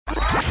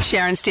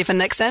Sharon, Stephen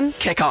Nixon,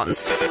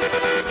 Kickons.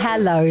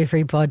 Hello,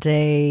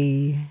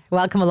 everybody.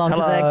 Welcome along to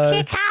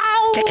the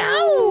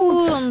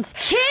Kickons.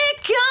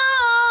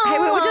 Hey,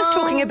 we were just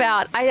talking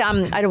about.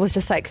 I was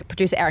just like,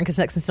 producer Aaron, because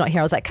Nixon's not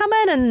here. I was like, come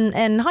in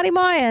and Haere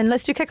mai and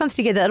let's do Kickons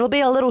together. It'll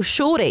be a little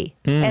shorty,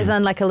 as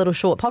in like a little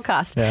short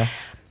podcast. Yeah.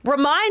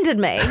 Reminded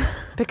me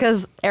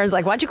because Aaron's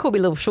like, why'd you call me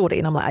Little Shorty?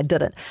 And I'm like, I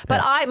didn't.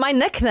 But my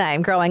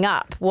nickname growing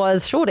up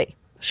was Shorty.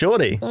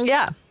 Shorty?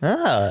 Yeah.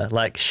 Ah,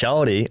 like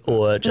Shorty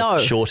or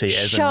just Shorty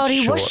as Shorty,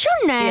 in short? what's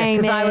your name?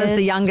 Because I was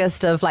the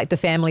youngest of like the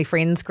family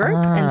friends group,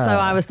 and so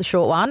I was the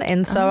short one,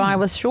 and so I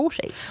was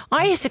Shorty.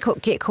 I used to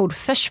get called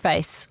Fish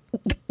Face.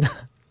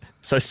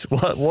 So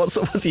what's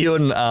with you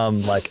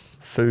and like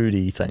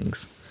foodie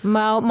things?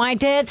 Well, my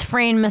dad's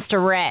friend,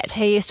 Mr. Rat,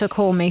 he used to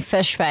call me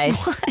Fish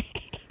Face.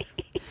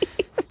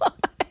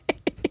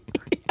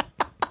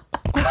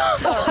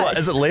 What,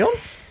 is it Leon?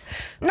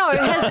 No,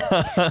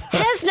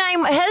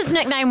 his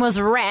nickname was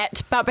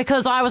Rat, but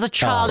because I was a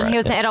child and he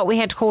was an adult, we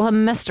had to call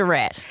him Mr.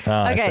 Rat.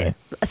 Okay,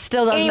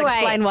 still doesn't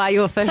explain why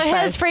you were Fish So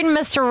Face. his friend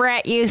Mr.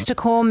 Rat used to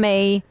call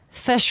me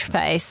Fish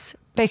Face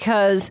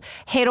because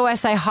he'd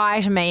always say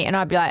hi to me and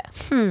I'd be like,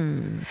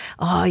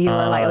 Oh, you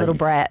were like a little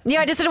brat.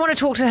 yeah, I just didn't want to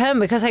talk to him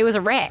because he was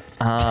a rat.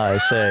 I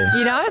see.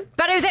 You know?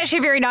 But he was actually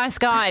a very nice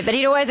guy. But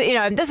he'd always,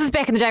 this is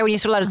back in the day when you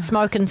used to let us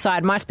smoke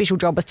inside. My special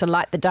job was to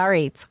light the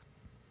durries.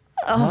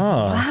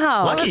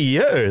 Wow. Lucky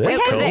you. That's Which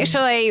was cool.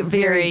 actually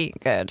very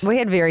good. We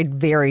had very,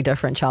 very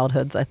different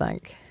childhoods, I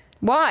think.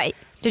 Why?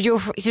 Did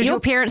your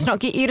parents not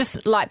get you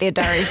to light their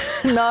durries?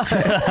 No.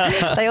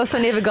 They also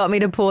never got me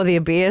to pour their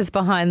beers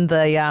behind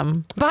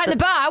the... Behind the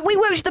bar? We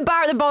worked the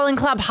bar at the bowling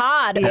club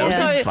hard. That was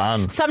Also,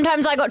 fun.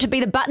 sometimes I got to be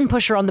the button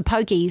pusher on the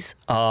pokies.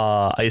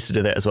 I used to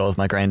do that as well with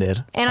my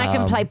granddad. And I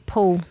can play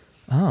pool.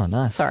 Oh,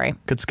 nice. Sorry.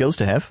 Good skills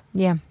to have.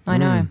 Yeah, I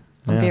know.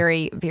 I'm yeah.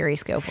 very, very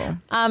skillful.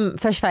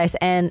 Fish Face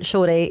and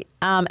Shorty.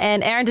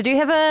 And Aaron, did you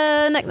have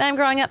a nickname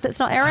growing up that's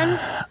not Aaron?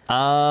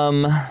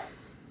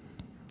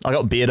 I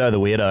got Beardo the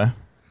Weirdo.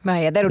 Oh,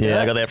 yeah, that'll do it.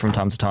 Yeah, I got that from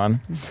time to time.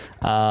 Your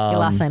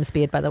last name's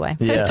Beard, by the way.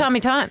 Yeah. Who's Timey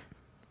Time?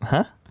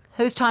 Huh?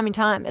 Who's Timey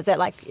Time? Is that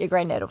like your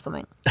granddad or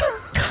something?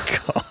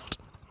 God.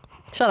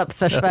 Shut up,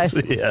 Fish Face.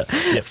 Yeah,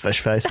 Fish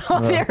Face. Oh,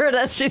 there it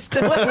is. She's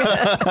doing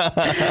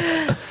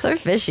it. So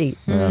fishy.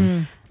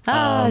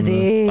 Oh,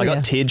 dear. I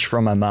got Tej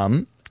from my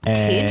mum.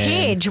 And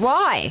Tej,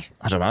 why?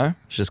 I don't know.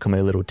 She just called me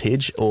a little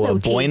Tej or Little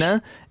Tej.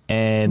 Boina.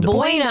 And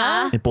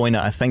Boina?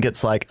 Boina, I think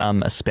it's like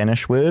a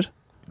Spanish word.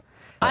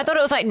 I thought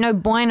it was like no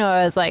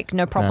bueno, is like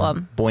no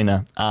problem.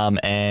 Boina.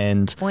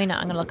 And Boina,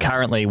 I'm going to look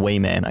currently Wee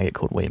Man. I get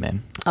called Wee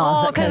Man.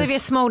 Oh, is it because of your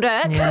small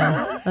dick?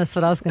 Yeah, that's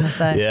what I was going to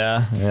say.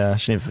 Yeah,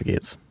 she never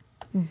forgets.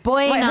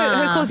 Boina. Wait,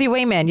 who calls you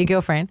wee man? Your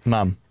girlfriend?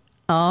 Mum.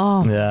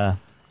 Oh. Yeah.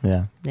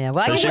 Yeah,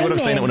 well, So she would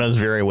have seen it when I was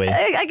very wee.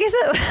 I guess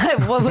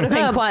it would have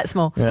been quite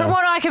small. Yeah. From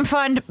what I can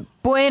find,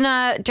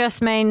 buena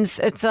just means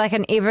it's like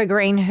an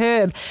evergreen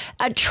herb,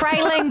 a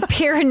trailing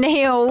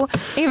perennial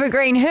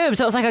evergreen herb.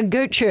 So it's like a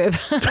gooch herb.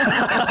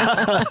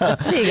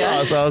 There you go.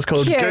 Oh, so I was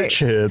called Cute. Gooch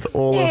Herb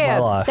all of my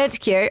life. That's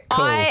cute.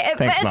 Cool.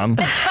 Thanks, Mum.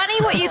 It's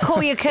funny what you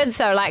call your kids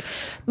though. Like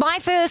my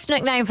first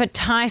nickname for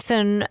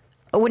Tyson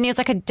when he was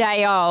like a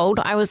day old,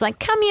 I was like,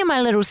 "Come here,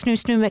 my little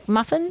snoo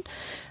McMuffin."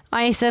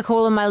 I used to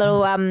call him my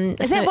little...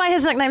 Is that why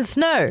his nickname's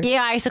Snow?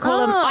 Yeah, I used to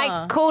call him...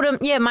 I called him...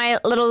 Yeah, my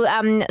little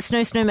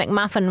Snoo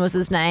McMuffin was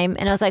his name.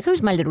 And I was like,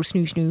 who's my little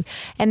Snoo?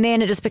 And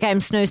then it just became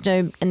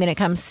Snoo, and then it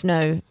comes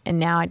Snow. And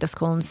now I just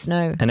call him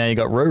Snow. And now you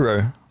got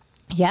Ruru.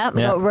 Yeah,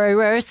 we got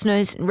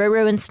Roro,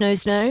 Roro and Snow.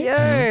 Cute.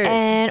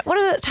 And what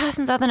are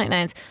Tyson's other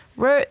nicknames?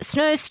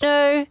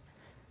 Snow,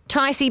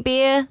 Ticey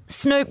Bear,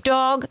 Snoop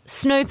Dogg,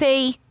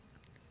 Snoopy,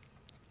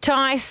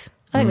 Tice.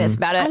 I think that's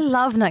about I it.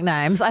 love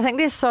nicknames. I think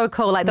they're so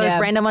cool. Like those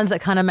random ones that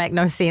kind of make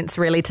no sense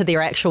really to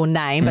their actual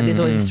name, but there's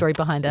always a story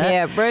behind it.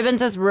 Yeah,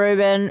 Reuben's is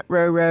Reuben,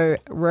 Roki,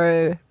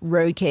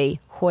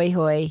 Hoi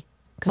Hoi.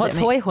 What's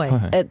Hoi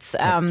Hoi? It's Is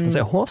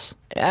that a horse?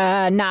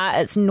 nah,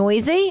 it's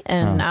Noisy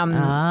and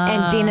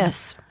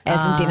Dennis,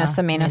 as in Dennis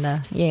the Menace.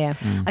 Menace. Yeah.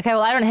 Okay,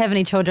 well, I don't have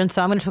any children,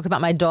 so I'm going to talk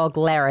about my dog,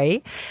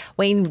 Larry.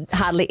 We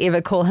hardly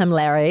ever call him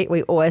Larry.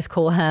 We always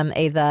call him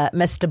either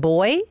Mr.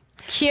 Boy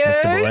Cute.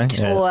 Mr. Boy.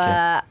 Yeah, or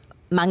that's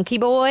Monkey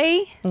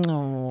Boy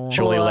cute.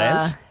 Surely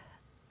Laz.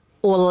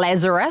 or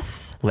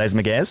Lazarus Laz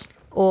McGaz.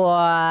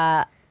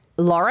 or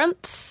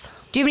Lawrence.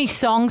 Do you have any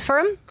songs for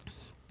him?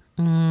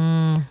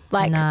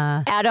 Like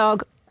nah. our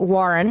dog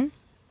Warren,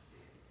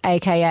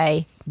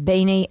 aka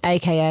Beanie,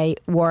 aka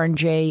Warren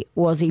G,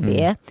 Wazzy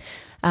Bear.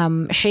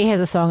 She has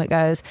a song that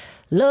goes,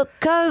 "Look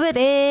over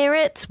there,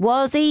 it's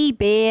Wazzy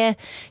Bear.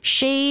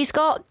 She's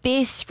got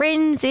best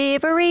friends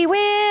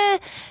everywhere.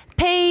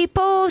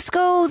 People,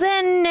 schools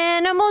and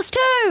animals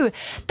too.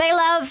 They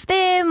love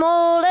them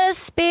all,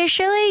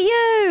 especially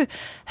you.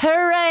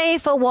 Hooray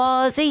for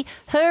Wazzy,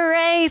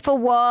 hooray for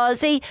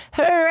Wazzy,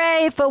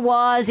 hooray for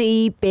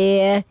Wazzy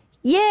Bear."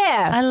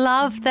 Yeah. I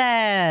love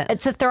that.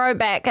 It's a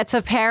throwback. It's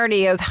a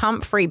parody of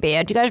Humphrey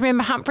Bear. Do you guys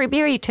remember Humphrey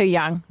Bear? Are you too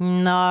young?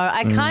 No,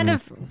 I kind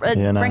of, it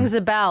Yeah, no. rings a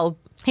bell.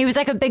 He was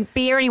like a big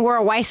bear and he wore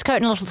a waistcoat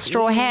and a little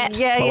straw hat.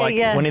 Yeah, But yeah, like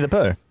yeah. Winnie the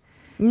Pooh.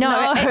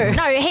 No,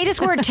 he just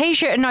wore a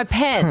t-shirt and no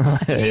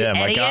pants. Yeah,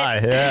 my guy.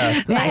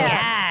 Yeah.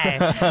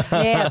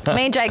 Yeah.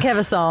 Me and Jake have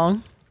a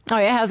song. Oh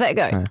yeah, how's that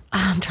go?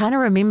 I'm trying to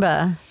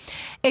remember.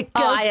 It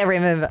goes. I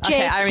remember.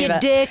 Okay, I remember. Your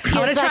dick I'm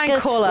going to is try like and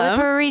a call him.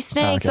 slippery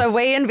snake. So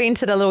we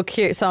invented a little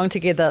cute song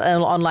together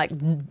on like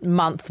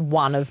month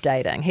 1 of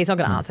dating. He's not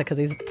going to answer because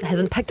he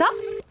hasn't picked up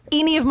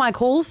any of my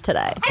calls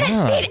today. And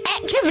it said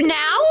active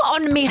now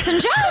on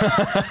Messenger.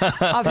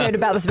 I've heard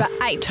about this about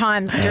 8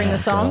 times during the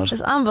song. It's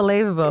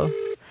unbelievable.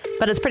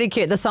 But it's pretty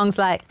cute. The song's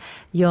like,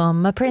 you're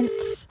my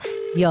prince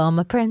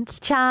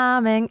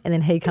charming. And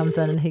then he comes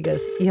in and he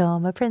goes, you're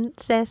my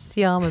princess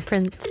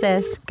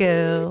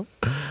girl.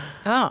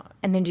 Oh,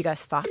 and then do you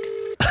guys fuck?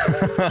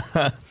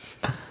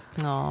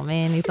 Oh,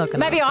 man, he's not going to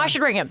Maybe I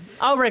should ring him.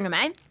 I'll ring him,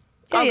 eh?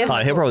 Yeah. Oh,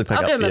 he'll probably pick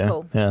I'll up give for him a you.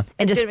 call. Yeah.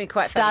 And It's just gonna be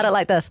quite start funny. it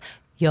like this.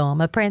 You're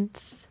my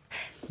prince.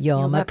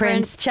 You're my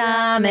prince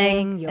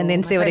charming. And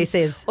then see what he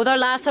says. Although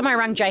last time I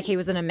rang Jake, he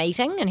was in a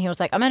meeting and he was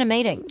like, I'm in a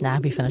meeting. Nah, I'll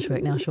be finished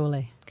work now,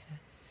 surely.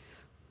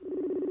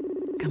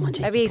 Come on,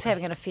 Jake. Maybe he's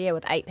having an affair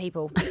with 8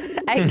 people.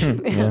 8.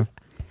 Yeah.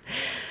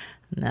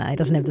 No, he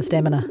doesn't have the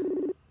stamina.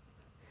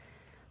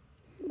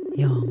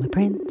 You're my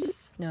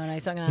prince. No,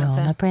 he's not going to You're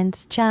my answer.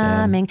 prince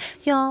charming.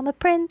 You're my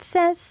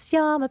princess.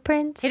 You're my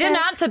princess. He didn't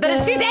answer, but it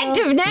says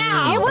active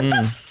now. Yeah, what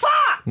the fuck?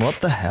 What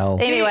the hell?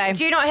 Anyway.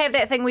 Do you not have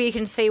that thing where you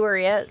can see where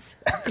he is?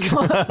 No, Do you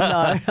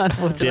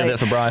unfortunately. have that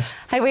for Bryce?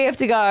 Hey, we have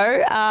to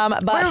go.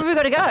 But Where have we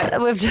got to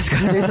go? We've just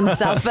got to do some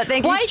stuff. But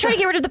thank Why you. are you trying to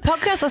get rid of the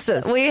podcast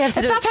listeners? We have to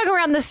if do- they've hung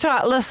around this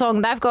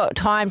song, they've got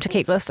time to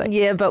keep listening.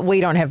 Yeah, but we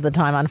don't have the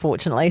time,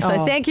 unfortunately. So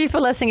Oh. thank you for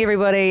listening,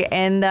 everybody.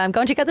 And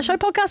go and check out the show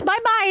podcast.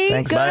 Bye-bye.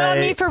 Thanks, Good on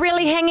mate. you for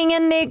really hanging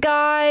in there,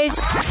 guys.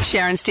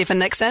 Sharon, Steph and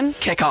Nixon,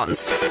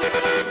 Kick-Ons.